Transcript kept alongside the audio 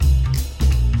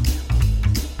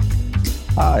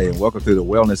Hi, and welcome to the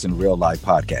Wellness in Real Life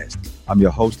podcast. I'm your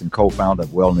host and co-founder of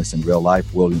Wellness in Real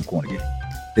Life, William Cornegay.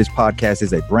 This podcast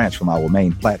is a branch from our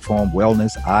main platform,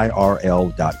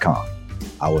 wellnessirl.com.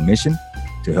 Our mission,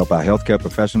 to help our healthcare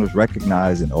professionals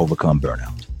recognize and overcome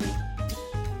burnout.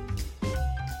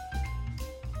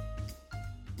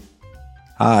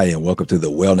 Hi, and welcome to the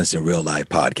Wellness in Real Life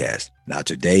podcast. Now,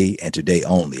 today and today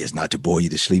only is not to bore you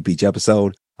to sleep each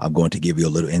episode. I'm going to give you a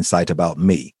little insight about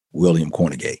me, William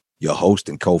Cornegay, your host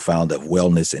and co-founder of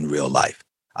Wellness in Real Life.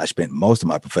 I spent most of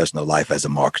my professional life as a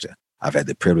marketer. I've had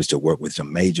the privilege to work with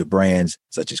some major brands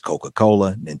such as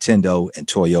Coca-Cola, Nintendo, and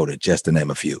Toyota, just to name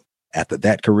a few. After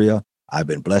that career, I've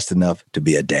been blessed enough to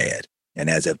be a dad. And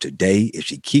as of today, if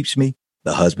she keeps me,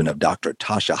 the husband of Dr.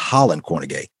 Tasha Holland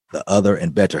Cornegay, the other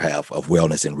and better half of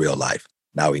Wellness in Real Life.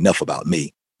 Now, enough about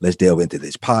me. Let's delve into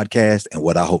this podcast and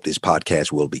what I hope this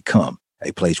podcast will become,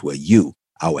 a place where you,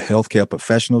 our healthcare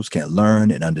professionals, can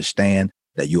learn and understand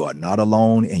that you are not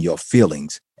alone in your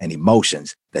feelings and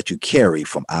emotions that you carry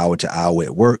from hour to hour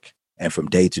at work and from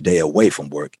day to day away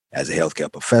from work as a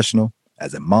healthcare professional,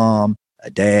 as a mom, a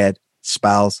dad,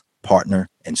 spouse, partner,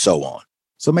 and so on.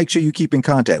 So make sure you keep in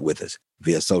contact with us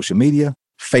via social media,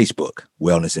 Facebook,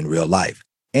 Wellness in Real Life,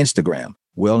 Instagram,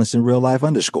 Wellness in Real Life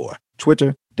 _,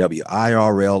 Twitter,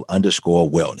 WIRL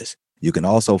 _wellness. You can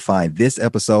also find this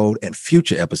episode and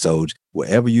future episodes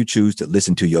wherever you choose to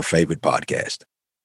listen to your favorite podcast.